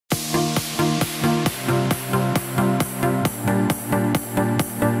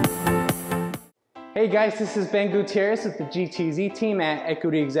Hey guys, this is Ben Gutierrez with the GTZ team at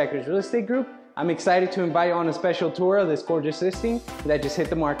Equity Executives Real Estate Group. I'm excited to invite you on a special tour of this gorgeous listing that just hit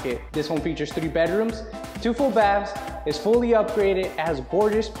the market. This home features 3 bedrooms, 2 full baths, is fully upgraded, it has a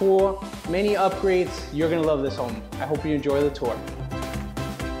gorgeous pool, many upgrades. You're gonna love this home. I hope you enjoy the tour.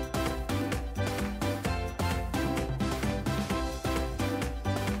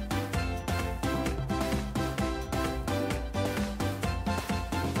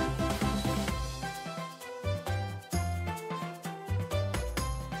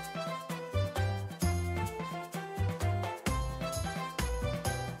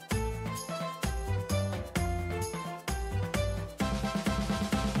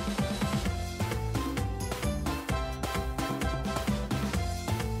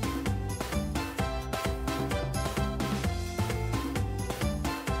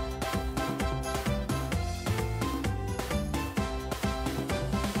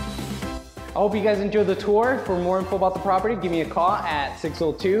 I hope you guys enjoyed the tour. For more info about the property, give me a call at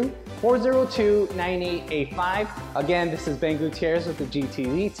 602-402-9885. Again, this is Ben Gutierrez with the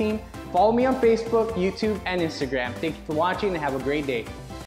GTZ team. Follow me on Facebook, YouTube, and Instagram. Thank you for watching and have a great day.